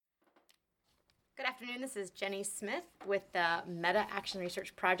Good afternoon. This is Jenny Smith with the Meta Action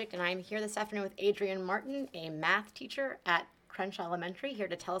Research Project, and I'm here this afternoon with Adrienne Martin, a math teacher at Crenshaw Elementary, here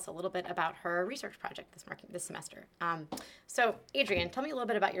to tell us a little bit about her research project this semester. So, Adrienne, tell me a little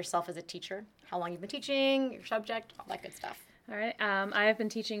bit about yourself as a teacher, how long you've been teaching, your subject, all that good stuff. All right. I have been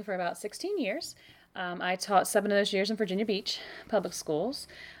teaching for about 16 years. I taught 7 of those years in Virginia Beach Public Schools.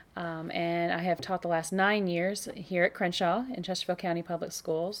 And I have taught the last 9 years here at Crenshaw in Chesterfield County Public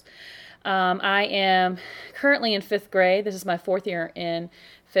Schools. I am currently in 5th grade. This is my 4th year in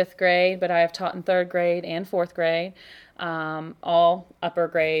 5th grade, but I have taught in 3rd grade and 4th grade, all upper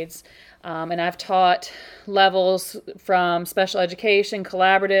grades. And I've taught levels from special education,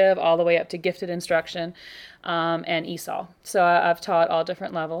 collaborative, all the way up to gifted instruction, and ESOL. So I've taught all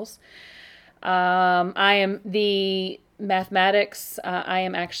different levels. I am the mathematics. I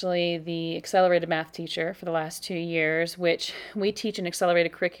am actually the accelerated math teacher for the last 2 years, which we teach an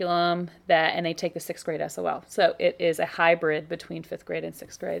accelerated curriculum and they take the 6th grade SOL. So it is a hybrid between 5th grade and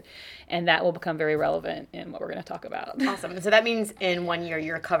 6th grade, and that will become very relevant in what we're going to talk about. Awesome. So that means in 1 year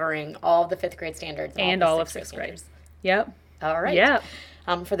you're covering all of the 5th grade standards and all of 6th grade. Yep. All right. Yep.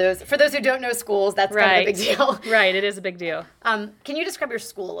 For those who don't know schools, that's kind of a big deal. Right, it is a big deal. Can you describe your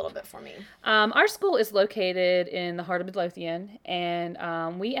school a little bit for me? Our school is located in the heart of Midlothian,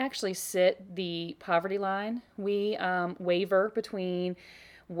 and we actually sit the poverty line. We waver between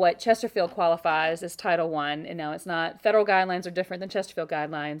what Chesterfield qualifies as Title I, and now it's not. Federal guidelines are different than Chesterfield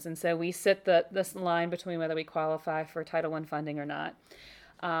guidelines, and so we sit this line between whether we qualify for Title I funding or not.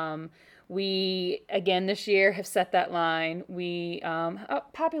 We, again, this year have set that line. We,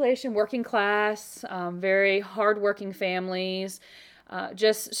 population, working class, very hardworking families,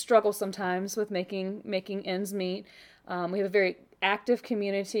 just struggle sometimes with making ends meet. We have a very active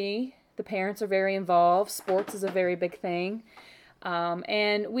community. The parents are very involved. Sports is a very big thing.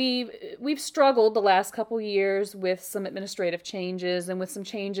 And we've struggled the last couple years with some administrative changes and with some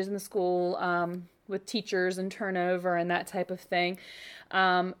changes in the school, with teachers and turnover and that type of thing.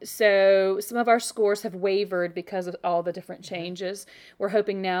 So some of our scores have wavered because of all the different changes. We're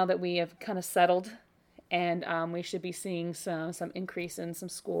hoping now that we have kind of settled, and we should be seeing some increase in some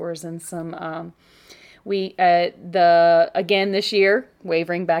scores and some again this year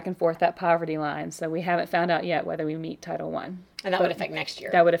wavering back and forth that poverty line. So we haven't found out yet whether we meet Title I. And that would affect next year.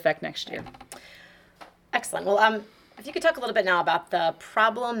 That would affect next year. Excellent. Well, if you could talk a little bit now about the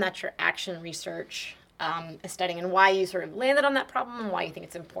problem that your action research is studying and why you sort of landed on that problem and why you think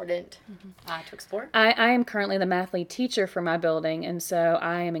it's important to explore. I am currently the math lead teacher for my building, and so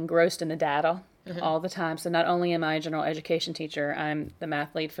I am engrossed in the data all the time. So not only am I a general education teacher, I'm the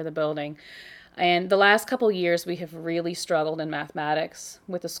math lead for the building. And the last couple of years, we have really struggled in mathematics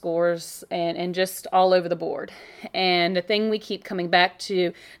with the scores and just all over the board. And the thing we keep coming back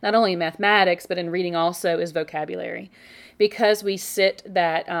to, not only in mathematics, but in reading also, is vocabulary. Because we sit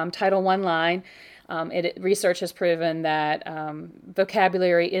that Title I line, research has proven that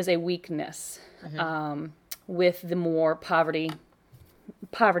vocabulary is a weakness with the more poverty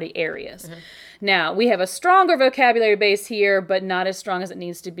areas. Now, we have a stronger vocabulary base here, but not as strong as it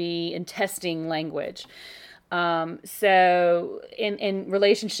needs to be in testing language. So in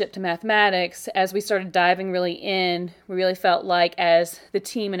relationship to mathematics, as we started diving really in, we really felt like as the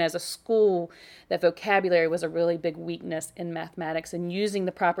team and as a school, that vocabulary was a really big weakness in mathematics, and using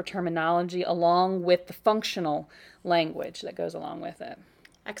the proper terminology along with the functional language that goes along with it.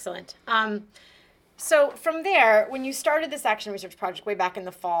 Excellent. So from there, when you started this action research project way back in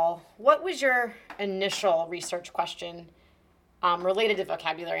the fall, what was your initial research question related to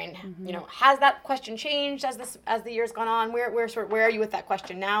vocabulary? And has that question changed as the years gone on? Where are you with that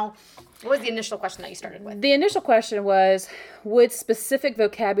question now? What was the initial question that you started with? The initial question was, would specific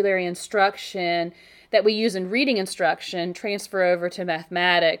vocabulary instruction that we use in reading instruction transfer over to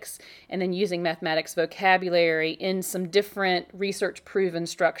mathematics, and then using mathematics vocabulary in some different research-proven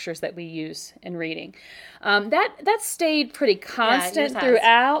structures that we use in reading? That stayed pretty constant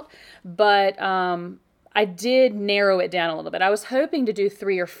throughout, but I did narrow it down a little bit. I was hoping to do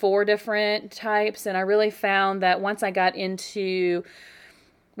 3 or 4 different types, and I really found that once I got into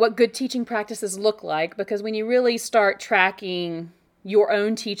what good teaching practices look like, because when you really start tracking your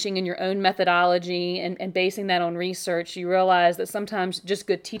own teaching and your own methodology and basing that on research, you realize that sometimes just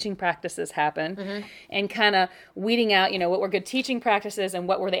good teaching practices happen, and kind of weeding out, what were good teaching practices and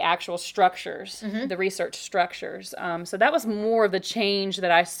what were the actual structures, the research structures. So that was more of the change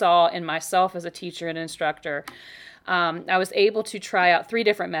that I saw in myself as a teacher and instructor. I was able to try out 3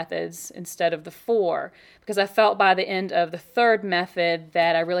 different methods instead of the 4, because I felt by the end of the 3rd method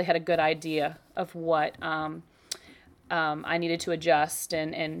that I really had a good idea of what I needed to adjust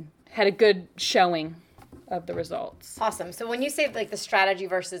and had a good showing of the results. Awesome. So when you say like the strategy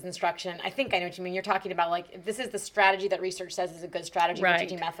versus instruction, I think I know what you mean. You're talking about like, this is the strategy that research says is a good strategy for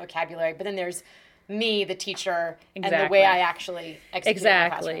teaching math vocabulary, but then there's me, the teacher, and the way I actually execute it in the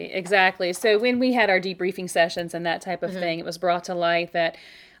classroom. Exactly. So when we had our debriefing sessions and that type of thing, it was brought to light that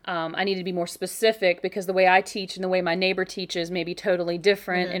I needed to be more specific, because the way I teach and the way my neighbor teaches may be totally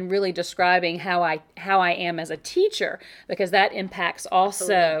different, and really describing how I am as a teacher, because that impacts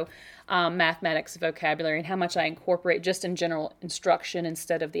also mathematics vocabulary and how much I incorporate just in general instruction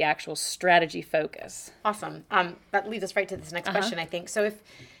instead of the actual strategy focus. Awesome. That leads us right to this next question, I think. So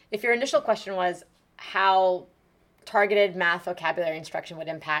if your initial question was how targeted math vocabulary instruction would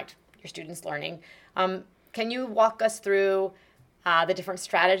impact your students' learning, can you walk us through the different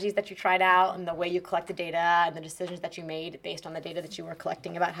strategies that you tried out and the way you collected data and the decisions that you made based on the data that you were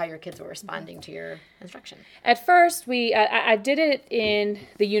collecting about how your kids were responding to your instruction? At first, I did it in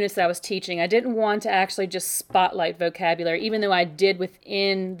the units that I was teaching. I didn't want to actually just spotlight vocabulary, even though I did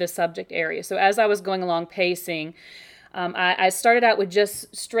within the subject area. So as I was going along pacing, I started out with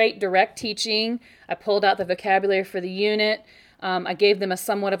just straight direct teaching. I pulled out the vocabulary for the unit. I gave them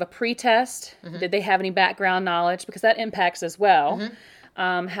somewhat of a pre-test. Did they have any background knowledge? Because that impacts as well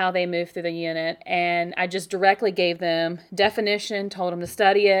how they move through the unit. And I just directly gave them definition, told them to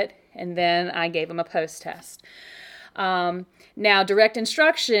study it, and then I gave them a post-test. Now, direct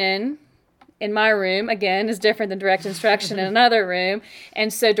instruction in my room, again, is different than direct instruction in another room.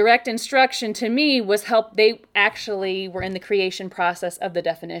 And so direct instruction to me was they actually were in the creation process of the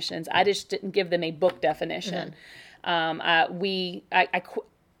definitions. I just didn't give them a book definition. I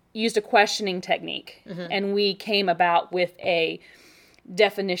used a questioning technique, and we came about with a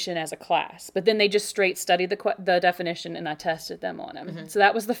definition as a class. But then they just straight studied the definition, and I tested them on them. So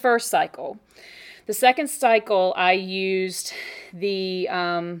that was the first cycle. The second cycle, I used the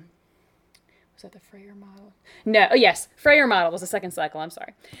was that the Frayer model? No. Oh, yes, Frayer model was the second cycle. I'm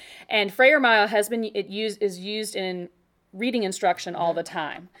sorry. And Frayer model is used in reading instruction all the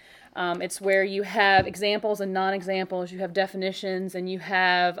time. It's where you have examples and non-examples, you have definitions, and you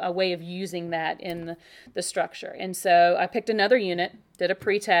have a way of using that in the structure. And so I picked another unit, did a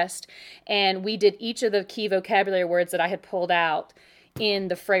pre-test, and we did each of the key vocabulary words that I had pulled out in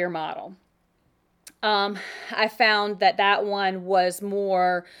the Frayer model. I found that one was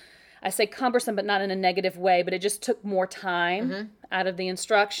more, I say cumbersome, but not in a negative way, but it just took more time out of the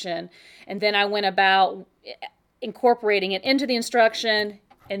instruction. And then I went about incorporating it into the instruction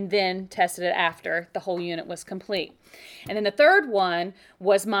and then tested it after the whole unit was complete. And then the third one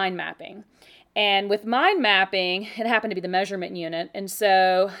was mind mapping. And with mind mapping, it happened to be the measurement unit. And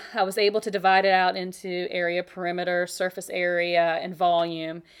so I was able to divide it out into area, perimeter, surface area, and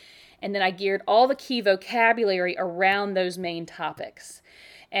volume. And then I geared all the key vocabulary around those main topics.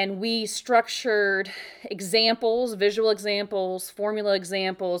 And we structured examples, visual examples, formula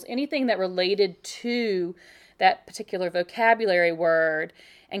examples, anything that related to that particular vocabulary word,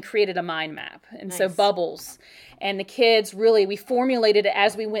 and created a mind map. And so bubbles. And the kids really, we formulated it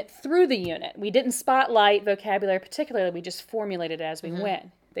as we went through the unit. We didn't spotlight vocabulary particularly, we just formulated it as we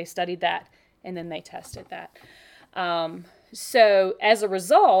went. They studied that, and then they tested that. So as a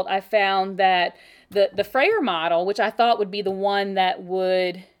result, I found that the Frayer model, which I thought would be the one that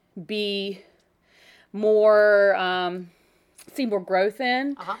would be more, see more growth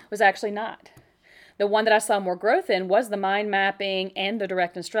in, was actually not. The one that I saw more growth in was the mind mapping and the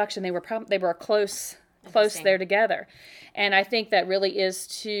direct instruction. They were close there together. And I think that really is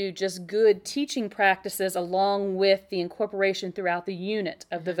to just good teaching practices along with the incorporation throughout the unit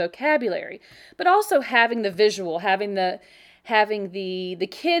of the vocabulary, but also having the visual, having the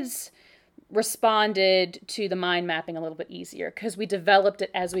kids responded to the mind mapping a little bit easier because we developed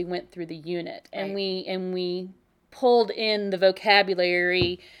it as we went through the unit, and we pulled in the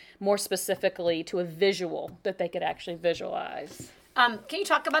vocabulary more specifically to a visual that they could actually visualize. Can you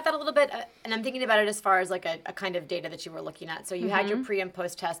talk about that a little bit? And I'm thinking about it as far as like a kind of data that you were looking at. So you had your pre and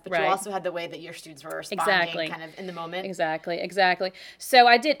post test, but you also had the way that your students were responding kind of in the moment. Exactly. So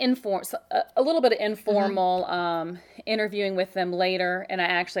I did a little bit of informal interviewing with them later, and I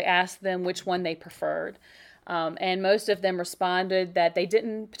actually asked them which one they preferred. And most of them responded that they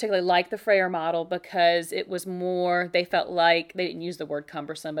didn't particularly like the Frayer model because it was more, they felt like, they didn't use the word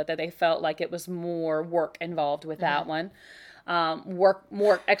cumbersome, but that they felt like it was more work involved with that one.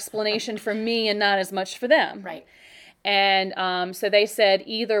 More explanation for me and not as much for them. Right. And so they said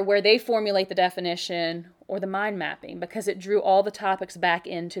either where they formulate the definition or the mind mapping, because it drew all the topics back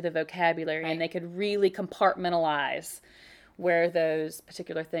into the vocabulary and they could really compartmentalize where those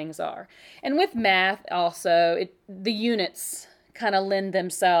particular things are. And with math also, the units kind of lend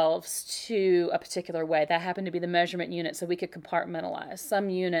themselves to a particular way. That happened to be the measurement unit, so we could compartmentalize. Some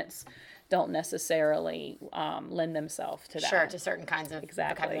units don't necessarily lend themselves to that. Sure, to certain kinds of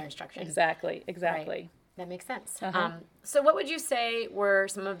vocabulary instruction. Exactly. Right. That makes sense. So what would you say were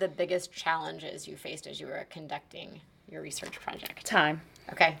some of the biggest challenges you faced as you were conducting your research project? Time.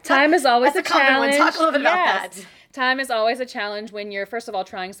 Okay. Time is always a challenge. Talk a little bit about that. Time is always a challenge when you're, first of all,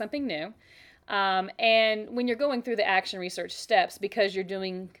 trying something new. And when you're going through the action research steps, because you're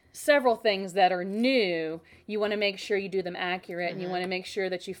doing several things that are new, you want to make sure you do them accurate, and you want to make sure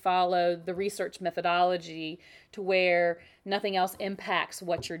that you follow the research methodology to where nothing else impacts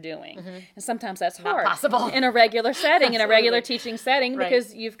what you're doing. And sometimes that's hard. Not possible. In a regular setting, in a regular teaching setting, Right.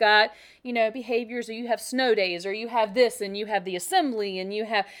 because you've got, behaviors, or you have snow days, or you have this, and you have the assembly, and you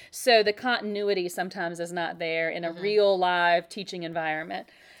have, so the continuity sometimes is not there in a real live teaching environment.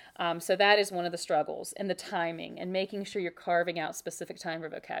 So that is one of the struggles, and the timing, and making sure you're carving out specific time for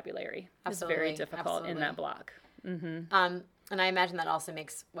vocabulary is very difficult in that block. And I imagine that also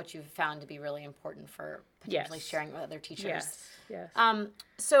makes what you've found to be really important for potentially sharing with other teachers. Yes.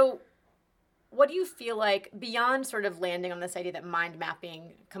 So what do you feel like, beyond sort of landing on this idea that mind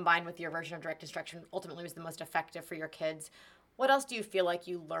mapping combined with your version of direct instruction ultimately was the most effective for your kids, what else do you feel like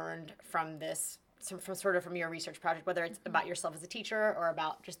you learned from this, from your research project, whether it's about yourself as a teacher or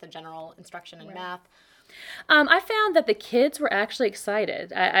about just the general instruction in math? I found that the kids were actually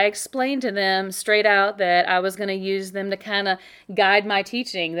excited. I explained to them straight out that I was going to use them to kind of guide my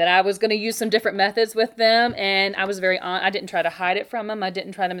teaching, that I was going to use some different methods with them, and I was I didn't try to hide it from them. I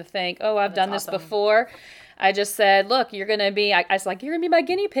didn't try them to think, oh, I've done this before. I just said, look, you're going to be, I was like, you're going to be my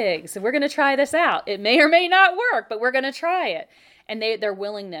guinea pigs, and we're going to try this out. It may or may not work, but we're going to try it. And their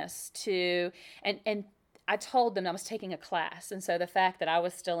willingness to, and I told them I was taking a class, and so the fact that I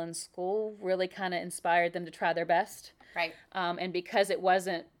was still in school really kind of inspired them to try their best. Right. And because it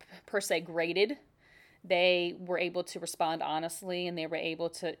wasn't per se graded, they were able to respond honestly, and they were able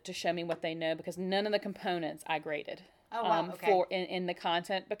to show me what they know, because none of the components I graded. Oh, wow. Okay. For in the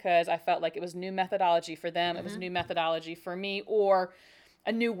content, because I felt like it was new methodology for them, it was new methodology for me, or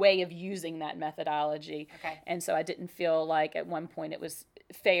a new way of using that methodology. Okay. And so I didn't feel like at one point it was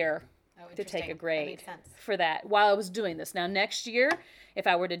fair to take a grade for that while I was doing this. Now, next year, if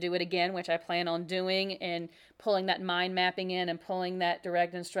I were to do it again, which I plan on doing, and pulling that mind mapping in and pulling that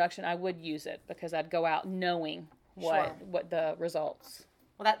direct instruction, I would use it, because I'd go out knowing what the results.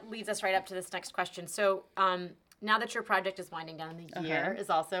 Well, that leads us right up to this next question. So now that your project is winding down, the year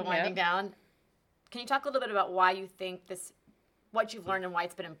is also winding down, can you talk a little bit about why you think what you've learned and why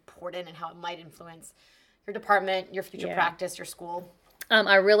it's been important, and how it might influence your department, your future practice, your school?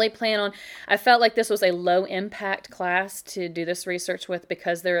 I really I felt like this was a low impact class to do this research with,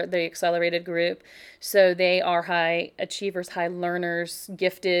 because they're the accelerated group. So they are high achievers, high learners,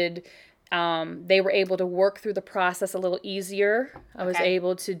 gifted. They were able to work through the process a little easier. I was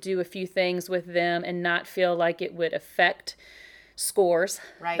able to do a few things with them and not feel like it would affect scores,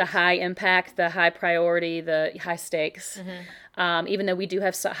 the high impact, the high priority, the high stakes. Even though we do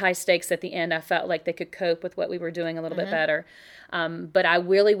have high stakes at the end, I felt like they could cope with what we were doing a little bit better. But I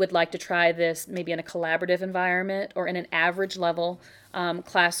really would like to try this maybe in a collaborative environment, or in an average level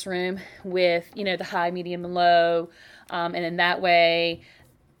classroom with, the high, medium, and low. And in that way,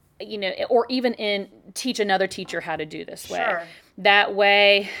 or even teach another teacher how to do this way. Sure. That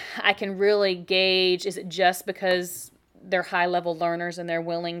way I can really gauge, is it just because they're high-level learners and they're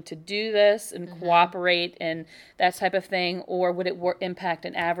willing to do this and cooperate and that type of thing, or would it impact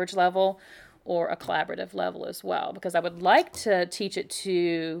an average level or a collaborative level as well? Because I would like to teach it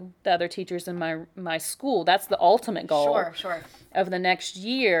to the other teachers in my school. That's the ultimate goal of the next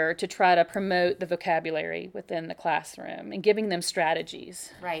year, to try to promote the vocabulary within the classroom and giving them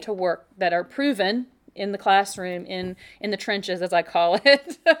strategies to work that are proven in the classroom, in the trenches, as I call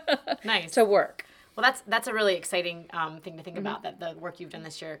it, to work. Well, that's a really exciting thing to think about, that the work you've done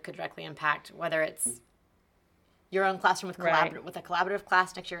this year could directly impact whether it's your own classroom with a collaborative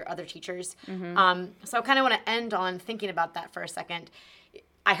class next year, other teachers. So I kind of want to end on thinking about that for a second.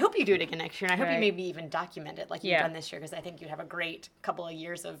 I hope you do it again next year, and I hope you maybe even document it like you've done this year, because I think you'd have a great couple of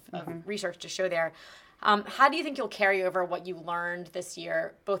years of research to show there. How do you think you'll carry over what you learned this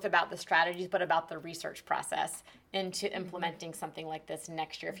year, both about the strategies but about the research process, into implementing something like this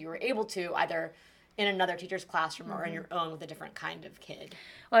next year, if you were able to, either in another teacher's classroom or in your own with a different kind of kid?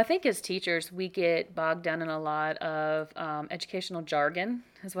 Well, I think as teachers, we get bogged down in a lot of educational jargon,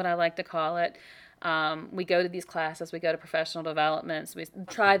 is what I like to call it. We go to these classes, we go to professional developments, we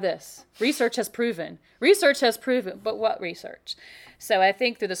try this. Research has proven, but what research? So I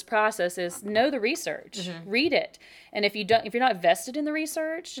think through this process is know the research, read it. And if you're not vested in the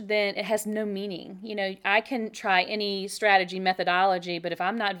research, then it has no meaning. You know, I can try any strategy, methodology, but if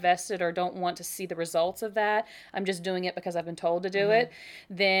I'm not vested or don't want to see the results of that, I'm just doing it because I've been told to do it,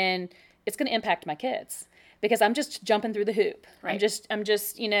 then it's going to impact my kids. Because I'm just jumping through the hoop. Right. I'm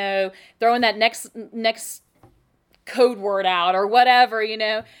just, you know, throwing that next code word out or whatever, you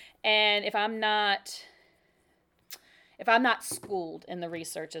know. And if I'm not schooled in the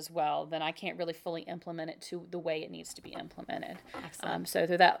research as well, then I can't really fully implement it to the way it needs to be implemented. Excellent. So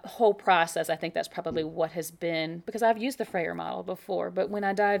through that whole process, I think that's probably what has been, because I've used the Frayer model before, but when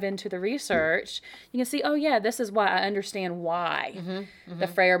I dive into the research, you can see, oh yeah, this is why I understand why the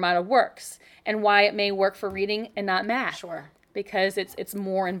Frayer model works and why it may work for reading and not math. Sure. Because it's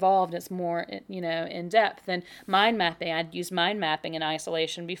more involved, it's more, you know, in depth than mind mapping. I'd used mind mapping in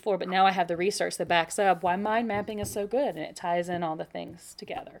isolation before, but now I have the research that backs up why mind mapping is so good, and it ties in all the things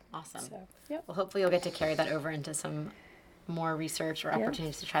together. Awesome. So, yep. Well, hopefully you'll get to carry that over into some more research or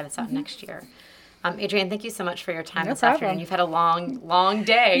opportunities to try this out next year. Adrienne, thank you so much for your time this afternoon. You've had a long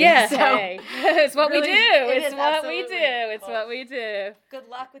day. Yeah, so hey. It's what really, we do. It's what we do. It's what we do. Good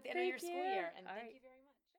luck with the end of your Thank school you. year. And all thank right. you very much.